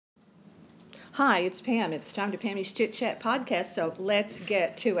Hi, it's Pam. It's time to Pammy's Chit Chat podcast, so let's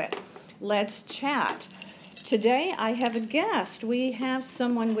get to it. Let's chat. Today I have a guest. We have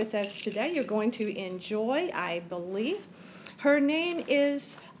someone with us today you're going to enjoy, I believe. Her name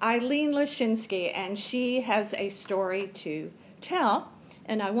is Eileen Lashinsky, and she has a story to tell.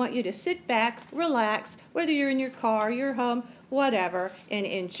 And I want you to sit back, relax, whether you're in your car, your home, whatever, and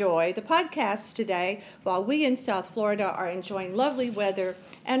enjoy the podcast today while we in South Florida are enjoying lovely weather.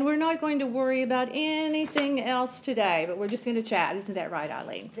 And we're not going to worry about anything else today, but we're just going to chat. Isn't that right,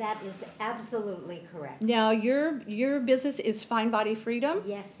 Eileen? That is absolutely correct. Now, your business is Find Body Freedom?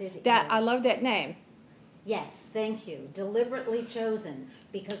 Yes, it is. I love that name. Yes, thank you. Deliberately chosen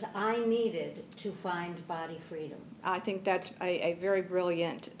because I needed to find body freedom. I think that's a very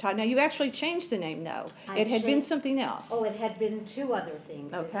brilliant title. Now, you actually changed the name, though. It had been something else. Oh, it had been two other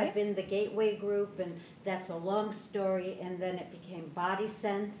things. Okay. It had been the Gateway Group, and that's a long story, and then it became Body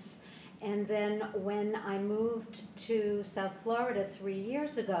Sense. And then when I moved to South Florida 3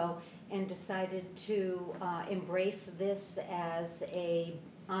 years ago and decided to embrace this as a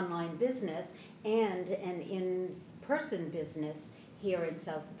online business and an in-person business here in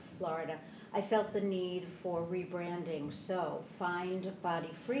South Florida, I felt the need for rebranding. So Find Body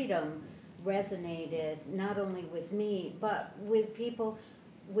Freedom resonated not only with me, but with people,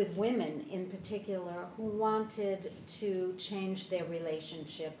 with women in particular, who wanted to change their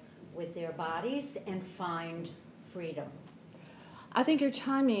relationship with their bodies and find freedom. I think your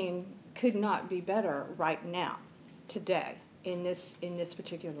timing could not be better right now, today, in this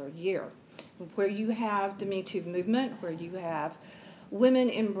particular year, where you have the Me Too movement, where you have women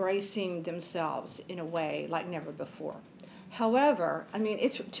embracing themselves in a way like never before. However, I mean,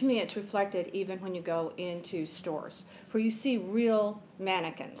 to me, it's reflected even when you go into stores, where you see real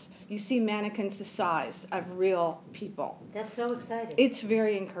mannequins. You see mannequins the size of real people. That's so exciting. It's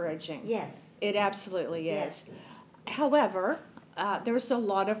very encouraging. Yes. It absolutely is. Yes. However, there's a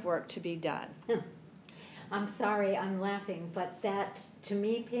lot of work to be done. I'm sorry, I'm laughing, but that, to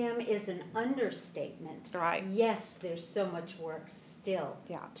me, Pam, is an understatement. Right. Yes, there's so much work still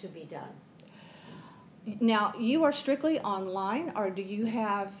to be done. Now, you are strictly online, or do you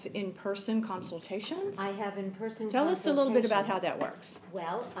have in-person consultations? I have in-person consultations. Tell us a little bit about how that works.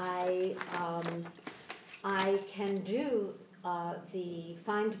 Well, I can do the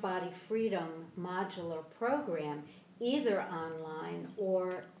Find Body Freedom modular program either online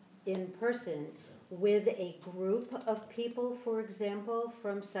or in person with a group of people, for example,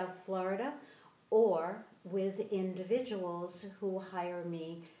 from South Florida, or with individuals who hire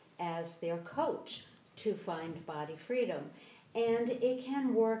me as their coach to find body freedom. And it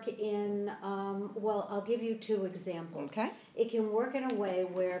can work in, well, I'll give you two examples. Okay. It can work in a way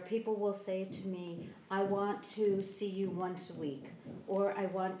where people will say to me, I want to see you once a week, or I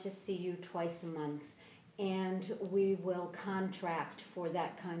want to see you twice a month, and we will contract for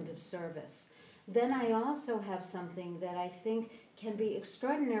that kind of service. Then I also have something that I think can be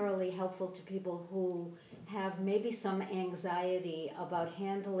extraordinarily helpful to people who have maybe some anxiety about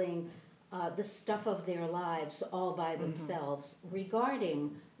handling the stuff of their lives all by themselves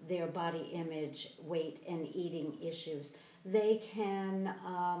regarding their body image, weight, and eating issues. They can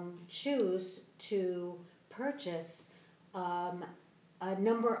choose to purchase a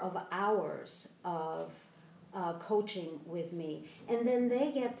number of hours of coaching with me, and then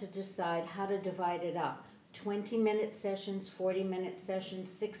they get to decide how to divide it up. 20-minute sessions, 40-minute sessions,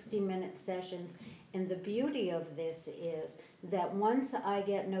 60-minute sessions. And the beauty of this is that once I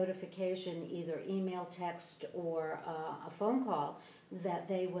get notification, either email, text, or a phone call, that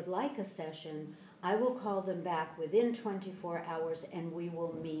they would like a session, I will call them back within 24 hours and we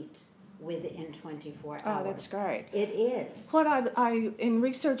will meet within 24 hours. Oh, that's great. It is. What I in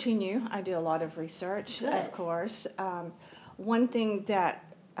researching you, I do a lot of research, Good. of course. One thing that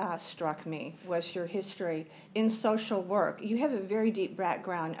struck me was your history in social work. You have a very deep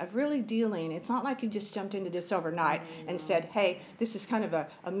background of really dealing. It's not like you just jumped into this overnight and said, hey, this is kind of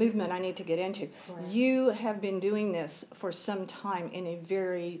a movement I need to get into. Correct. You have been doing this for some time in a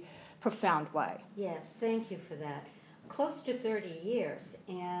very profound way. Yes, thank you for that. Close to 30 years,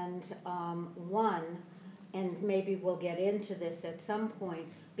 and and maybe we'll get into this at some point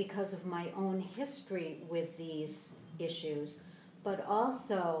because of my own history with these issues, but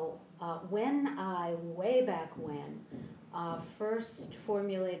also way back when, first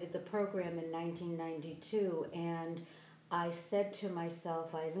formulated the program in 1992, and I said to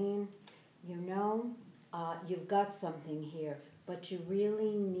myself, Eileen, you've got something here, but you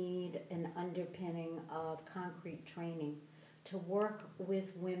really need an underpinning of concrete training to work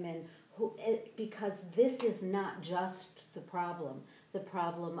with women because this is not just the problem. the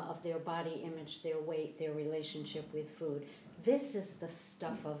problem of their body image, their weight, their relationship with food. This is the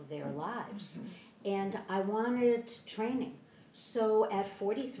stuff of their lives. And I wanted training. So at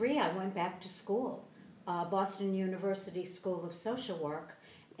 43, I went back to school, Boston University School of Social Work,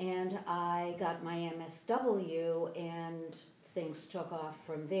 and I got my MSW, and things took off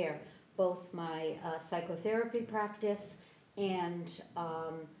from there. Both my psychotherapy practice and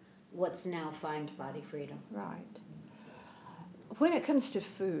what's now Find Body Freedom. Right. When it comes to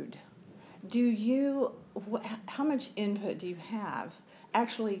food, how much input do you have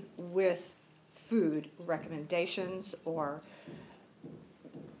actually with food recommendations or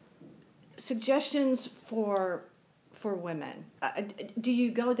suggestions for women? Do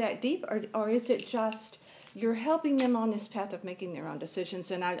you go that deep, or is it just you're helping them on this path of making their own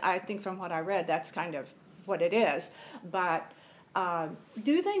decisions? And I think from what I read, that's kind of what it is. But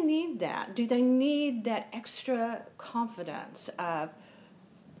do they need that? Do they need that extra confidence of,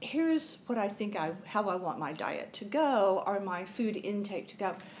 here's what I think how I want my diet to go or my food intake to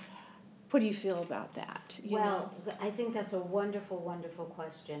go? What do you feel about that? I think that's a wonderful, wonderful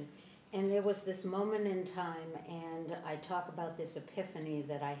question. And there was this moment in time, and I talk about this epiphany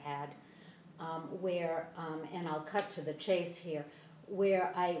that I had, where, and I'll cut to the chase here,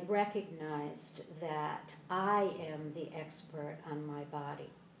 where I recognized that I am the expert on my body,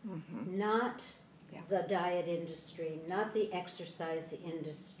 not the diet industry, not the exercise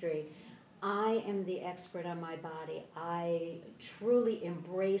industry. I am the expert on my body. I truly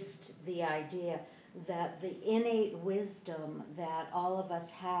embraced the idea that the innate wisdom that all of us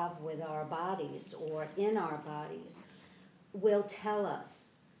have with our bodies or in our bodies will tell us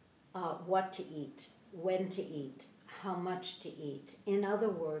what to eat, when to eat, how much to eat. In other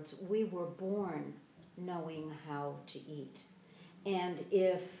words, we were born knowing how to eat. And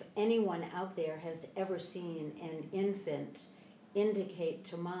if anyone out there has ever seen an infant indicate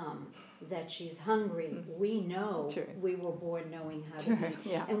to mom that she's hungry, we know we were born knowing how to eat.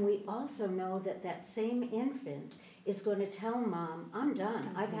 Yeah. And we also know that that same infant is going to tell mom, I'm done,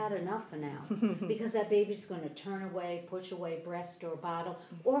 I've had enough for now. Because that baby's going to turn away, push away breast or bottle,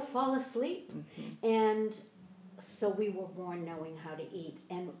 or fall asleep. And so we were born knowing how to eat.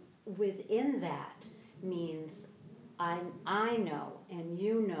 And within that means I know, and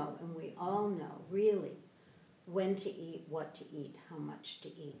you know, and we all know, really, when to eat, what to eat, how much to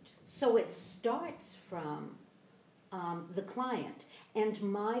eat. So it starts from the client. And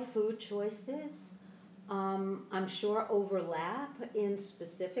my food choices, I'm sure, overlap in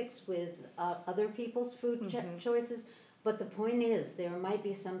specifics with other people's food choices. But the point is, there might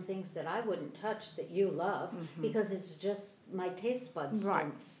be some things that I wouldn't touch that you love because it's just my taste buds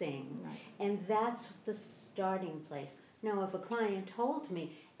don't sing. Right. And that's the starting place. Now, if a client told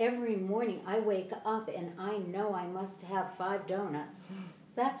me every morning I wake up and I know I must have 5 donuts,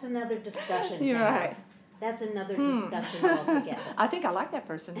 that's another discussion to have. That's another discussion altogether. I think I like that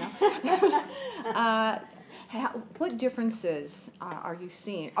person now. What differences are you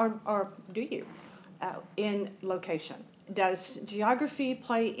seeing, or do you, in location? Does geography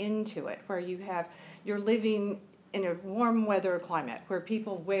play into it, where you're living in a warm weather climate where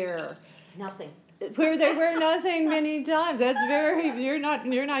people wear nothing, where they wear nothing many times? That's you're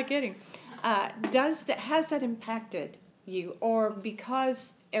not kidding. Has that impacted you, or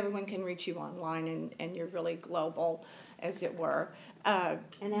because everyone can reach you online and you're really global, as it were?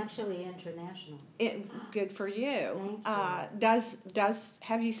 And actually international. Good for you. Thank you.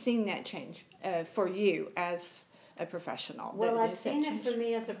 Have you seen that change for you as a professional? Well, I've seen it for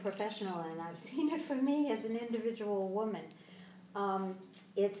me as a professional, and I've seen it for me as an individual woman.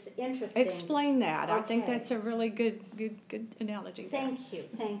 It's interesting. Explain that. Okay. I think that's a really good analogy. Thank you.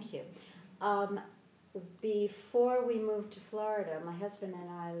 Before we moved to Florida, my husband and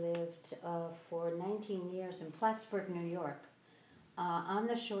I lived for 19 years in Plattsburgh, New York, on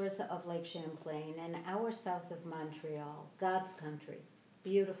the shores of Lake Champlain, an hour south of Montreal. God's country,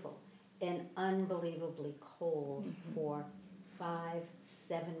 beautiful, and unbelievably cold for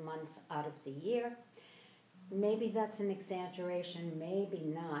 5-7 months out of the year. Maybe that's an exaggeration, maybe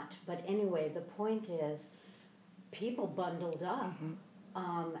not. But anyway, the point is, people bundled up.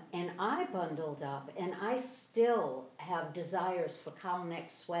 And I bundled up, and I still have desires for cowl neck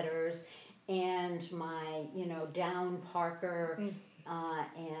sweaters and my, down Parker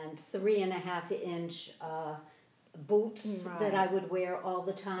and 3.5-inch boots that I would wear all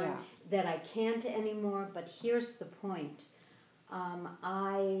the time that I can't anymore. But here's the point.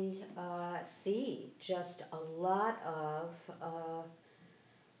 I see just a lot of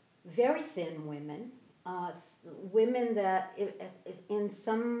very thin women, women that in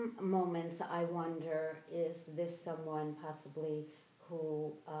some moments I wonder, is this someone possibly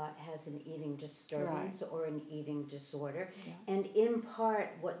who has an eating disturbance Right. or an eating disorder. Yeah. And in part,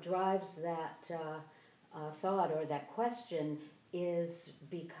 what drives that thought or that question is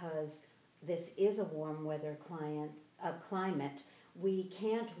because this is a warm weather climate. We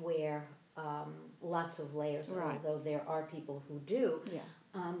can't wear lots of layers, Right. although there are people who do.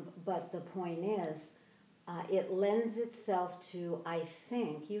 Yeah. But the point is, it lends itself to, I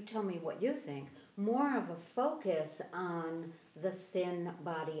think, you tell me what you think, more of a focus on the thin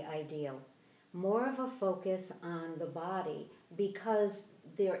body ideal, more of a focus on the body because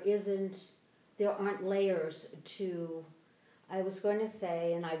there aren't layers to, I was going to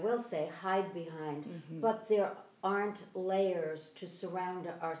say, and I will say, hide behind, but there aren't layers to surround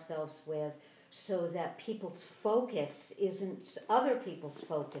ourselves with so that other people's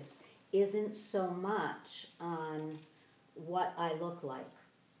focus isn't so much on what I look like.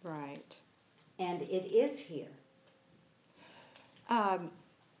 Right. And it is here. Um,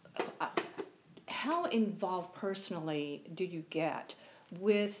 uh, how involved personally do you get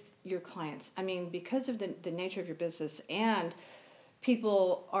with your clients? I mean, because of the nature of your business, and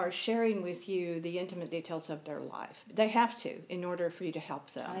people are sharing with you the intimate details of their life. They have to in order for you to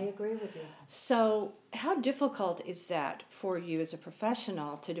help them. I agree with you. So how difficult is that for you as a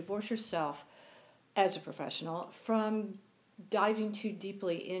professional to divorce yourself as a professional from diving too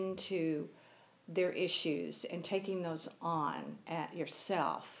deeply into their issues and taking those on at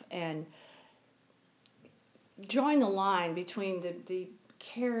yourself and drawing the line between the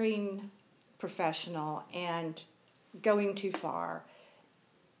caring professional and going too far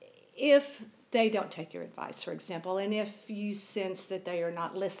if they don't take your advice, for example, and if you sense that they are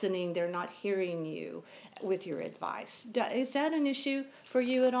not listening, they're not hearing you with your advice. Is that an issue for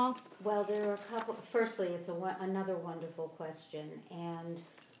you at all? Well, there are a couple. Firstly, it's another wonderful question, and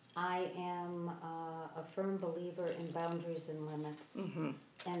I am a firm believer in boundaries and limits,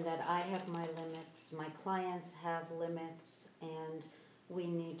 and that I have my limits, my clients have limits, and we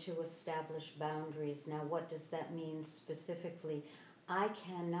need to establish boundaries. Now, what does that mean specifically? I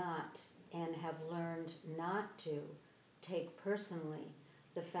cannot and have learned not to take personally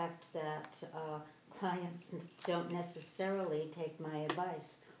the fact that clients don't necessarily take my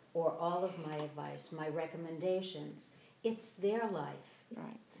advice or all of my advice, my recommendations. It's their life.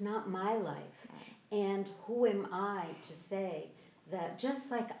 Right. It's not my life. Right. And who am I to say that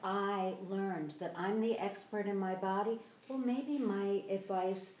just like I learned that I'm the expert in my body, well, maybe my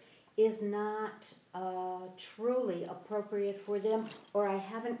advice is not truly appropriate for them, or I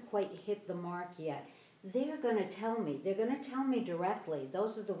haven't quite hit the mark yet. They're going to tell me. They're going to tell me directly.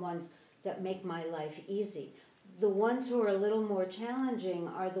 Those are the ones that make my life easy. The ones who are a little more challenging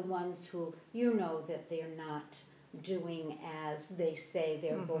are the ones who you know that they're not doing as they say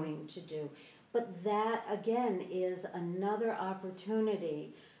they're going to do. But that, again, is another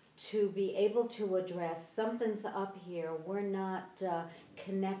opportunity to be able to address something's up here. We're not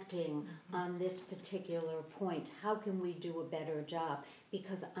connecting on this particular point. How can we do a better job?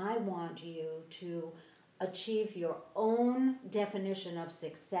 Because I want you to achieve your own definition of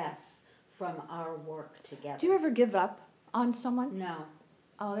success from our work together. Do you ever give up on someone? No.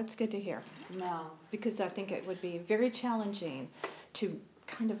 Oh, that's good to hear. No. Because I think it would be very challenging to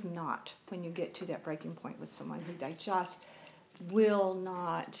kind of not when you get to that breaking point with someone who they just will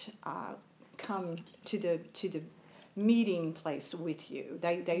not come to the meeting place with you.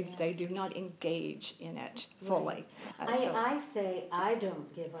 They do not engage in it fully. Right. I say I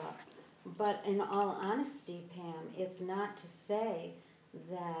don't give up. But in all honesty, Pam, it's not to say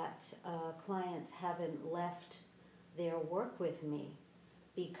that clients haven't left their work with me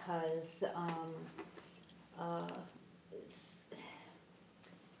because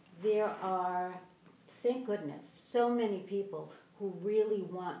there are, thank goodness, so many people who really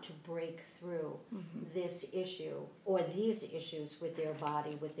want to break through this issue or these issues with their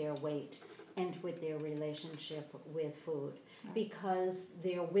body, with their weight, and with their relationship with food. Right. Because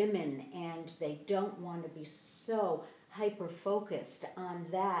they're women and they don't want to be so hyper-focused on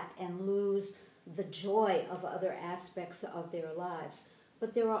that and lose the joy of other aspects of their lives.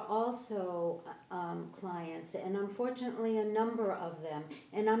 But there are also clients, and unfortunately a number of them,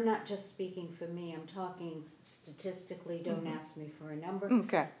 and I'm not just speaking for me, I'm talking statistically, don't ask me for a number,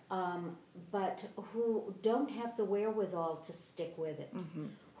 okay. But who don't have the wherewithal to stick with it,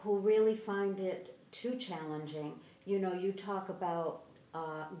 who really find it too challenging. You know, you talk about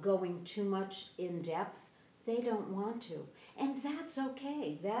going too much in depth. They don't want to. And that's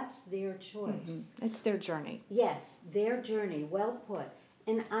okay. That's their choice. It's their journey. Yes, their journey. Well put.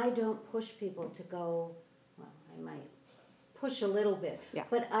 And I don't push people to go, well, I might push a little bit,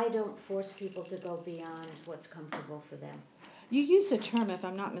 but I don't force people to go beyond what's comfortable for them. You use a term, if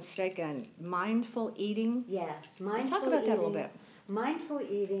I'm not mistaken, mindful eating. Yes, Talk about that a little bit. Mindful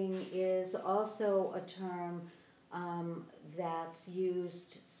eating is also a term that's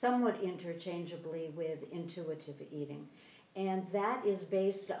used somewhat interchangeably with intuitive eating. And that is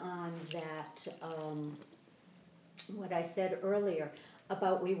based on that, what I said earlier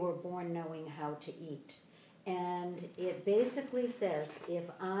about we were born knowing how to eat. And it basically says if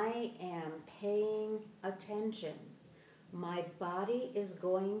I am paying attention, my body is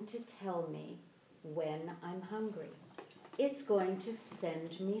going to tell me when I'm hungry. It's going to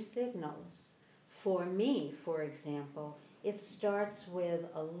send me signals. For me, for example, it starts with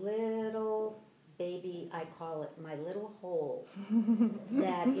a little baby, I call it my little hole,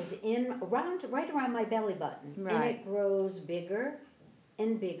 that is right around my belly button. Right. And it grows bigger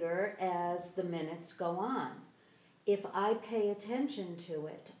and bigger as the minutes go on. If I pay attention to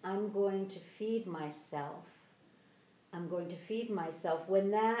it, I'm going to feed myself.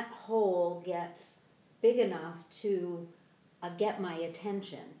 When that hole gets big enough to get my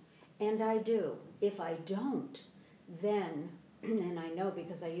attention. And I do. If I don't, then, and I know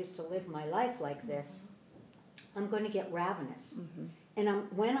because I used to live my life like this, I'm going to get ravenous. Mm-hmm. And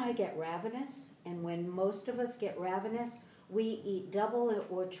when I get ravenous, and when most of us get ravenous, we eat double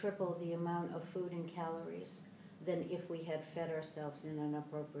or triple the amount of food and calories than if we had fed ourselves in an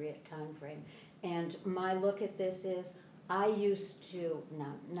appropriate time frame. And my look at this is, I used to,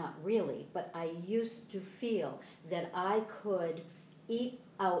 not really, but I used to feel that I could eat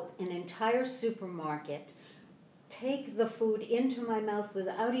out an entire supermarket, take the food into my mouth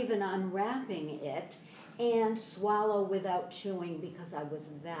without even unwrapping it, and swallow without chewing because I was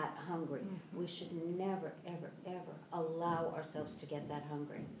that hungry. Mm-hmm. We should never, ever, ever allow ourselves to get that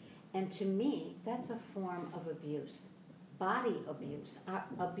hungry. And to me, that's a form of abuse, body abuse,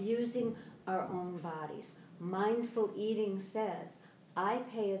 abusing our own bodies. Mindful eating says, I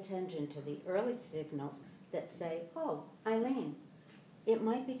pay attention to the early signals that say, oh, Eileen, it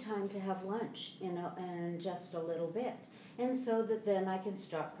might be time to have lunch in just a little bit. And so that then I can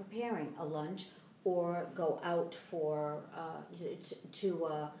start preparing a lunch or go out to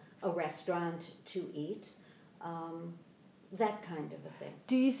a restaurant to eat, that kind of a thing.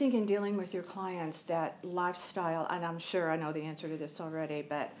 Do you think in dealing with your clients that lifestyle, and I'm sure I know the answer to this already,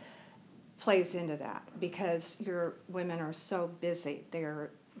 but plays into that? Because your women are so busy.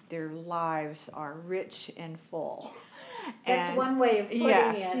 Their lives are rich and full. That's one way of putting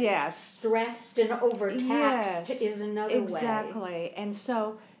it. Yes. Stressed and overtaxed is another way. Exactly. And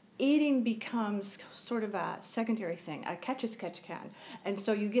so eating becomes sort of a secondary thing, a catch as catch can. And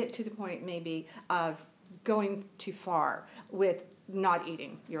so you get to the point maybe of going too far with not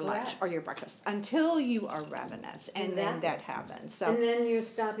eating your lunch or your breakfast until you are ravenous, and then that happens. So, and then you're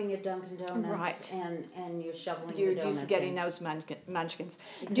stopping at Dunkin' Donuts, right, and you're shoveling you're the donuts. You're just getting those munchkins.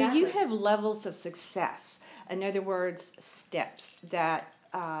 Exactly. Do you have levels of success? In other words, steps that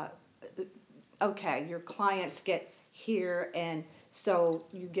okay, your clients get here, and so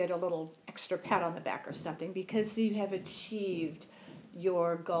you get a little extra pat on the back or something because you have achieved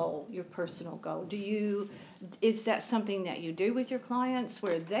your goal, your personal goal. Is that something that you do with your clients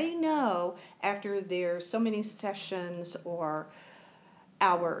where they know after their so many sessions or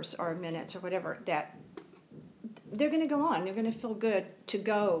hours or minutes or whatever that they're going to go on, they're going to feel good to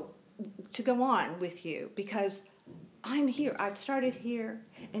go on with you because I'm here. I started here,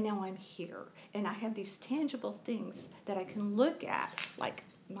 and now I'm here. And I have these tangible things that I can look at, like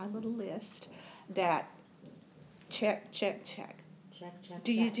my little list, that check, check, check.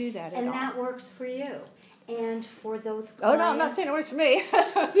 Do you do that at all? And that works for you. And for those clients... Oh, no, I'm not saying it works for me. No,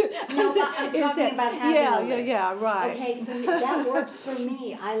 I'm talking about having a list. Yeah, right. Okay, for me, that works for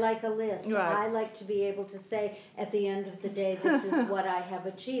me. I like a list. Right. I like to be able to say, at the end of the day, this is what I have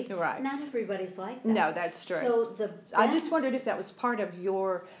achieved. Right. Not everybody's like that. No, that's true. So I just wondered if that was part of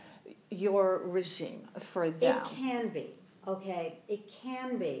your regime for them. It can be, okay? It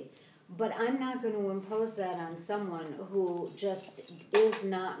can be. But I'm not going to impose that on someone who just is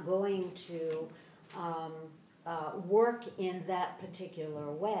not going to work in that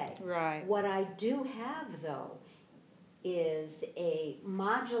particular way. Right. What I do have, though, is a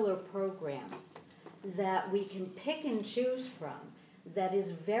modular program that we can pick and choose from that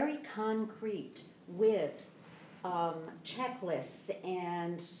is very concrete with checklists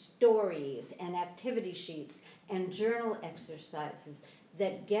and stories and activity sheets and journal exercises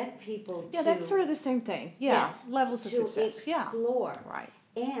that get people to... Yeah, that's sort of the same thing. Yeah, yes, levels of success. Explore. Yeah. Right.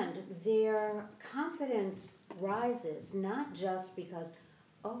 And their confidence rises not just because,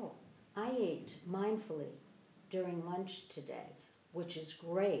 oh, I ate mindfully during lunch today, which is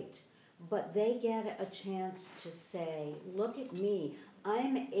great, but they get a chance to say, look at me,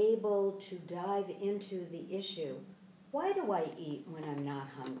 I'm able to dive into the issue. Why do I eat when I'm not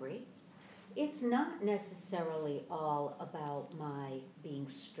hungry? It's not necessarily all about my being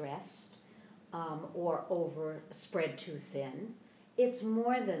stressed or over spread too thin. It's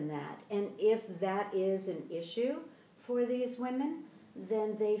more than that. And if that is an issue for these women,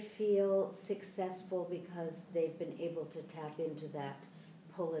 then they feel successful because they've been able to tap into that,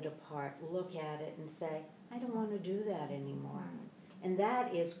 pull it apart, look at it, and say, I don't want to do that anymore. And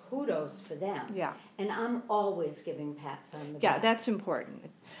that is kudos for them. Yeah. And I'm always giving pats on the back. Yeah, that's important.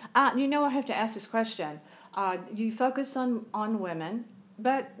 I have to ask this question. You focus on women,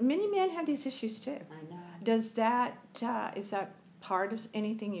 but many men have these issues too. I know. Is that part of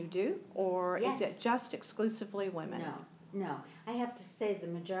anything you do, or Yes. is it just exclusively women? No. I have to say the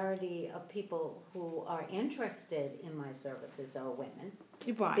majority of people who are interested in my services are women.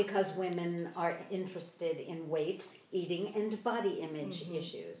 Right. Because women are interested in weight, eating, and body image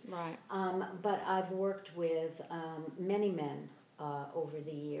issues. Right. But I've worked with many men over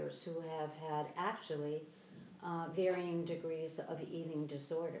the years who have had actually varying degrees of eating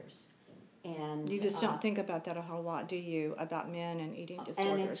disorders. And you just don't think about that a whole lot, do you? About men and eating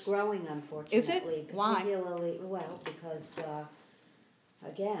disorders. And it's growing, unfortunately. Is it? Why? Particularly, well, because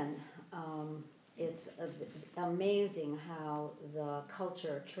again, it's amazing how the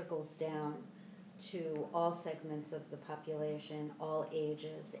culture trickles down to all segments of the population, all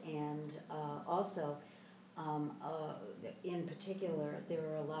ages, and also, in particular, there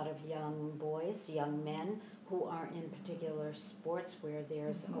are a lot of young boys, young men, who are in particular sports where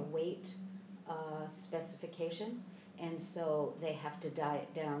there's a weight specification, and so they have to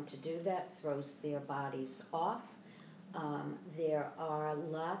diet down to do that, throws their bodies off. There are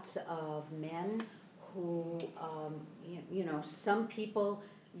lots of men who, some people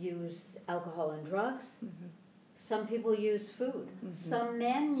use alcohol and drugs. Some people use food. Some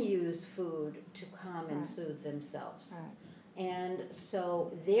men use food to calm and soothe themselves. Right. And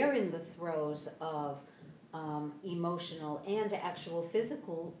so they're in the throes of emotional and actual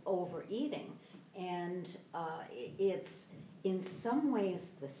physical overeating. And it's in some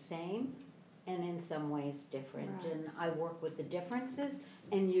ways the same and in some ways different. Right. And I work with the differences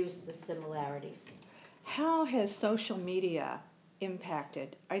and use the similarities. How has social media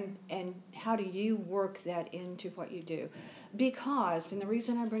impacted, and how do you work that into what you do? Because, and the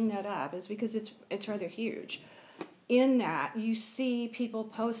reason I bring that up is because it's rather huge. In that, you see people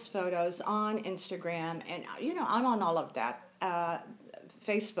post photos on Instagram, and I'm on all of that,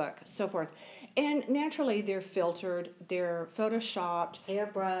 Facebook, so forth. And naturally, they're filtered, they're photoshopped,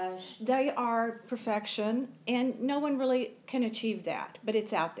 Airbrushed. they are perfection, and no one really can achieve that, but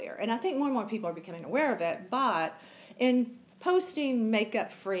it's out there. And I think more and more people are becoming aware of it, but in posting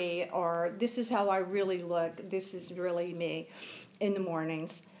makeup free, or this is how I really look, this is really me in the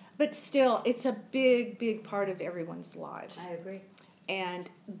mornings, but still, it's a big, big part of everyone's lives. I agree. And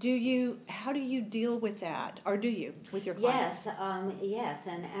how do you deal with that, or do you, with your clients? Yes,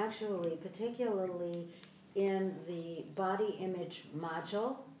 and actually, particularly in the body image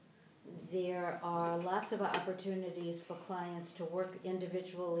module, there are lots of opportunities for clients to work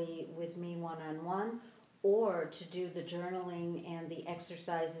individually with me one-on-one, or to do the journaling and the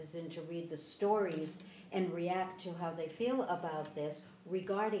exercises and to read the stories and react to how they feel about this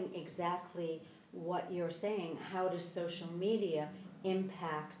regarding exactly what you're saying. How does social media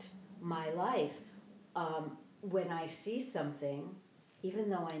impact my life? When I see something, even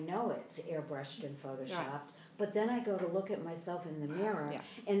though I know it's airbrushed and photoshopped, but then I go to look at myself in the mirror,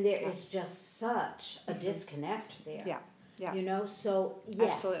 and there is just such a disconnect there. Yeah. So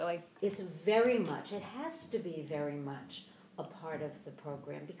yes, absolutely. It has to be very much a part of the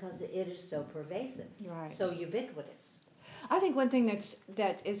program because it is so pervasive, so ubiquitous. I think one thing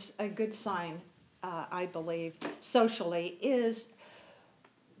that is a good sign, I believe, socially, is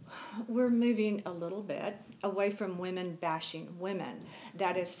we're moving a little bit away from women bashing women.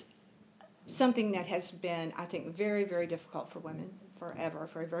 That is something that has been, I think, very, very difficult for women forever,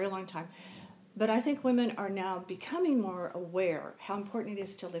 for a very long time. But I think women are now becoming more aware how important it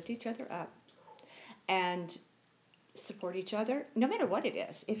is to lift each other up and support each other, no matter what it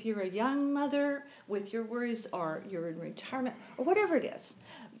is. If you're a young mother with your worries, or you're in retirement, or whatever it is,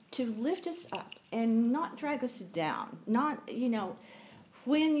 to lift us up and not drag us down. Not,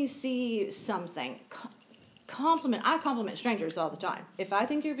 when you see something, I compliment strangers all the time. If I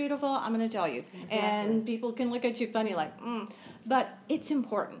think you're beautiful, I'm going to tell you. Exactly. And people can look at you funny like, But it's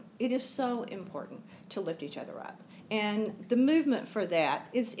important. It is so important to lift each other up. And the movement for that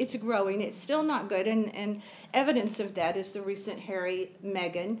it's growing. It's still not good. And evidence of that is the recent Harry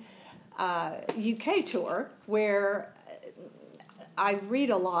Meghan UK tour where I read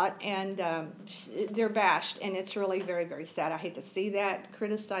a lot, and they're bashed, and it's really very, very sad. I hate to see that,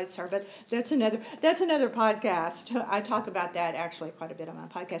 criticize her, but that's another podcast. I talk about that actually quite a bit on my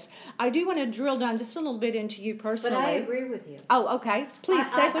podcast. I do want to drill down just a little bit into you personally. But I agree with you. Oh, okay.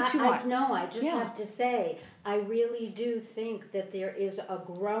 Please say what you want. No, I just have to say, I really do think that there is a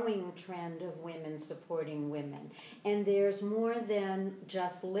growing trend of women supporting women. And there's more than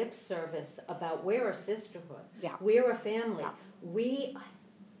just lip service about we're a sisterhood. Yeah. We're a family. Yeah.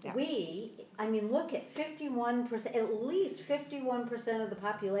 I mean, look at 51%, at least 51% of the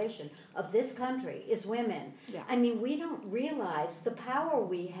population of this country is women. Yeah. I mean, we don't realize the power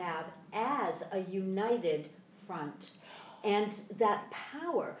we have as a united front. And that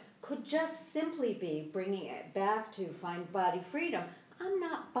power could just simply be bringing it back to find body freedom. I'm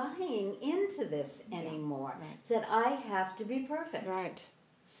not buying into this anymore, that I have to be perfect. Right.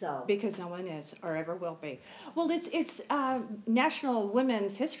 So. Because no one is or ever will be. Well, it's National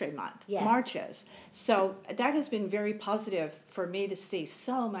Women's History Month, Yes. marches. So that has been very positive for me to see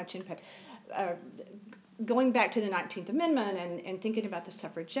so much impact. Going back to the 19th Amendment and thinking about the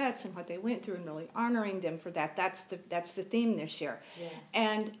suffragettes and what they went through and really honoring them for that, that's the theme this year. Yes.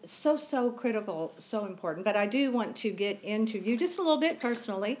 And so critical, so important. But I do want to get into you just a little bit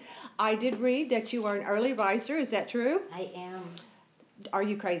personally. I did read that you are an early riser. Is that true? I am. Are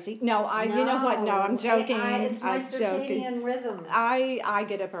you crazy? No, you know what? No, I'm joking. It's my circadian rhythms. I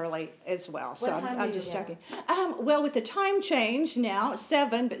get up early as well, so I'm just joking. Well, with the time change now,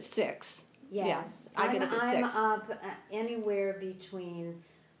 7 but 6. Yes, yeah, I get up at 6. I'm up anywhere between.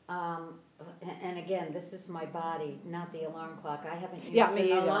 And again, this is my body, not the alarm clock. I haven't used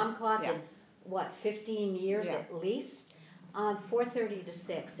an alarm clock in 15 years at least. 4:30 to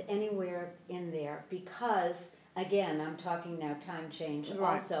 6, anywhere in there, because. Again, I'm talking now time change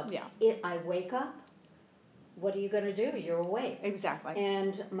also. Yeah. I wake up. What are you going to do? You're awake. Exactly.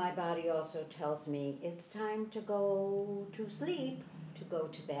 And my body also tells me it's time to go to sleep, to go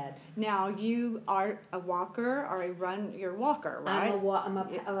to bed. Now, you are a walker or you're a walker, right?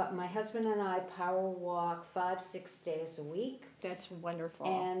 My husband and I power walk 5-6 days a week. That's wonderful.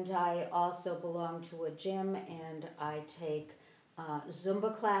 And I also belong to a gym, and I take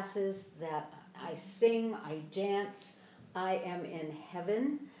Zumba classes that I sing, I dance. I am in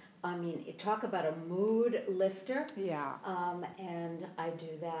heaven. I mean, talk about a mood lifter. Yeah. And I do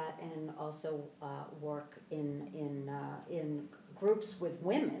that, and also work in groups with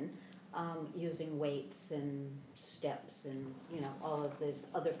women, using weights and steps and all of those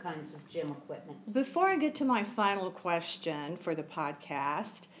other kinds of gym equipment. Before I get to my final question for the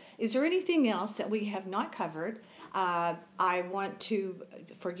podcast, is there anything else that we have not covered? I want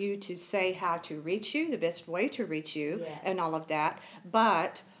for you to say how to reach you, the best way to reach you, and all of that.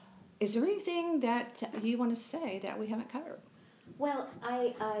 But is there anything that you want to say that we haven't covered? Well,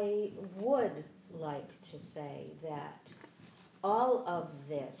 I would like to say that all of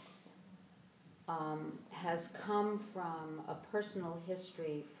this has come from a personal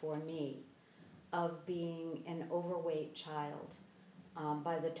history for me of being an overweight child.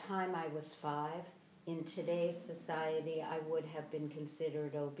 By the time I was 5, in today's society, I would have been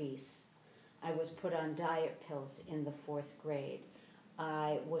considered obese. I was put on diet pills in the 4th grade.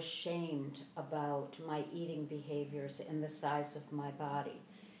 I was shamed about my eating behaviors and the size of my body.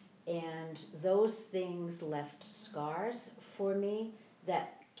 And those things left scars for me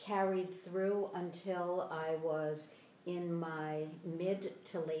that carried through until I was in my mid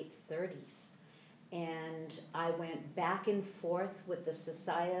to late 30s. And I went back and forth with the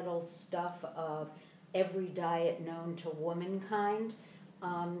societal stuff of every diet known to womankind,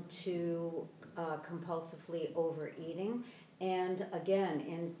 to compulsively overeating. And again,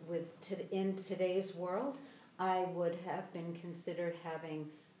 in today's world, I would have been considered having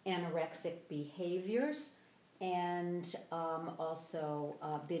anorexic behaviors and also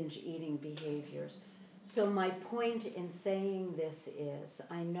binge eating behaviors. So my point in saying this is,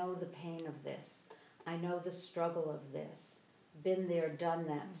 I know the pain of this. I know the struggle of this. Been there, done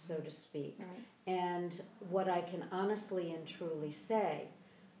that, so to speak. Right. And what I can honestly and truly say,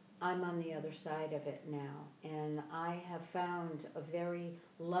 I'm on the other side of it now. And I have found a very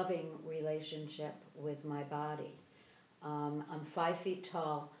loving relationship with my body. I'm 5 feet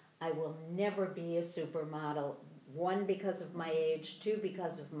tall. I will never be a supermodel. 1, because of my age. 2,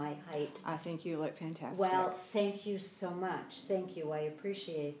 because of my height. I think you look fantastic. Well, thank you so much. Thank you. I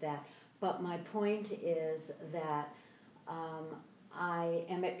appreciate that. But my point is that I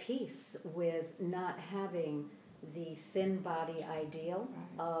am at peace with not having the thin body ideal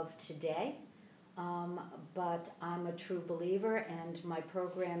of today. But I'm a true believer, and my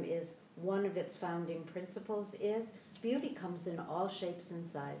program is one of its founding principles is beauty comes in all shapes and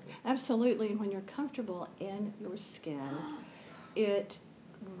sizes. Absolutely. And when you're comfortable in your skin, it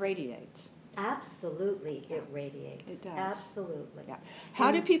radiates. Absolutely, it radiates. It does. Absolutely. Yeah.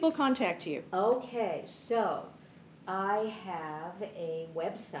 How do people contact you? Okay, so I have a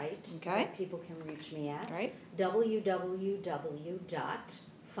website that people can reach me at. Right.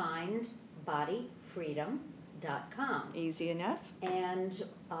 www.findbodyfreedom.com. Easy enough. And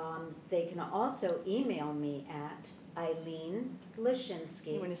they can also email me at Eileen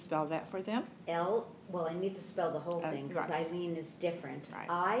Leshinsky. You want to spell that for them? Well, I need to spell the whole thing because right. Eileen is different. Right.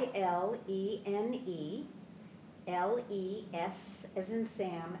 ILENELES as in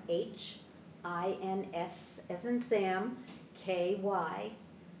Sam, HINS as in Sam, KY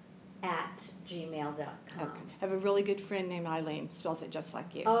 @gmail.com. Okay. I have a really good friend named Eileen. Spells it just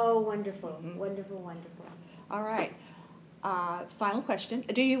like you. Oh, wonderful. Wonderful, wonderful. All right. Final question.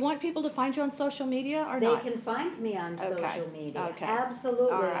 Do you want people to find you on social media or not? They can find me on social media. Okay.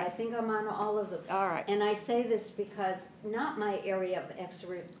 Absolutely. All right. I think I'm on all of them. All right. And I say this because not my area of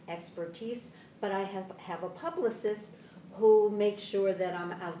expertise, but I have a publicist who makes sure that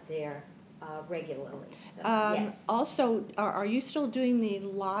I'm out there regularly. So, yes. Also, are you still doing the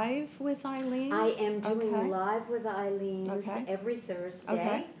live with Eileen? I am doing live with Eileen every Thursday.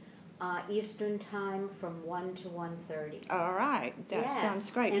 Okay. Eastern time from 1 to 1:30. All right. That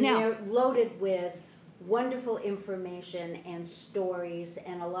sounds great. And they're loaded with wonderful information and stories,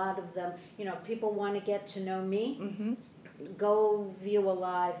 and a lot of them, people want to get to know me. Mm-hmm. Go view a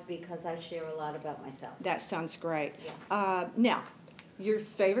live because I share a lot about myself. That sounds great. Yes. Now, your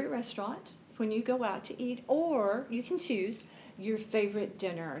favorite restaurant when you go out to eat, or you can choose your favorite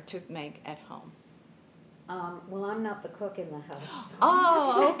dinner to make at home. Well, I'm not the cook in the house.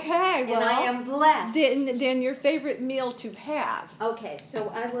 Oh, okay. Well, and I am blessed. Then your favorite meal to have. Okay, so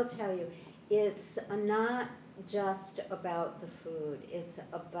I will tell you, it's not just about the food. It's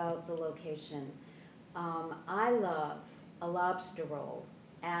about the location. I love a lobster roll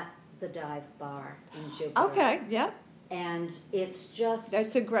at the Dive Bar in Jupiter. Okay, yep. And it's just...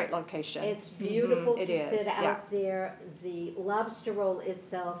 That's a great location. It's beautiful to sit out there. The lobster roll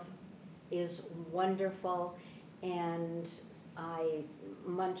itself is wonderful, and I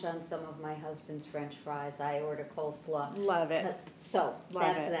munch on some of my husband's French fries. I order coleslaw. Love it. So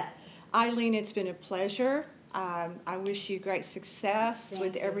that's that. Eileen, it's been a pleasure. I wish you great success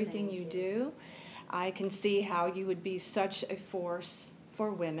with everything you do. I can see how you would be such a force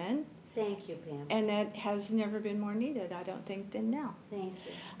for women. Thank you, Pam. And that has never been more needed, I don't think, than now. Thank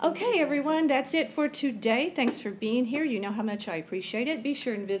you. Okay, everyone, that's it for today. Thanks for being here. You know how much I appreciate it. Be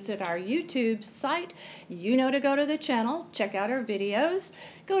sure and visit our YouTube site. You know to go to the channel, check out our videos.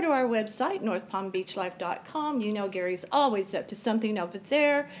 Go to our website, northpalmbeachlife.com. You know Gary's always up to something over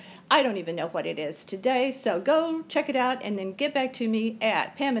there. I don't even know what it is today, so go check it out and then get back to me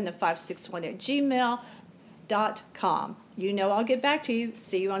at pamandthe561@gmail.com. You know I'll get back to you.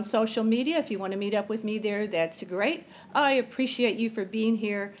 See you on social media. If you want to meet up with me there, that's great. I appreciate you for being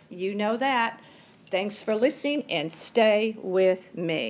here. You know that. Thanks for listening, and stay with me.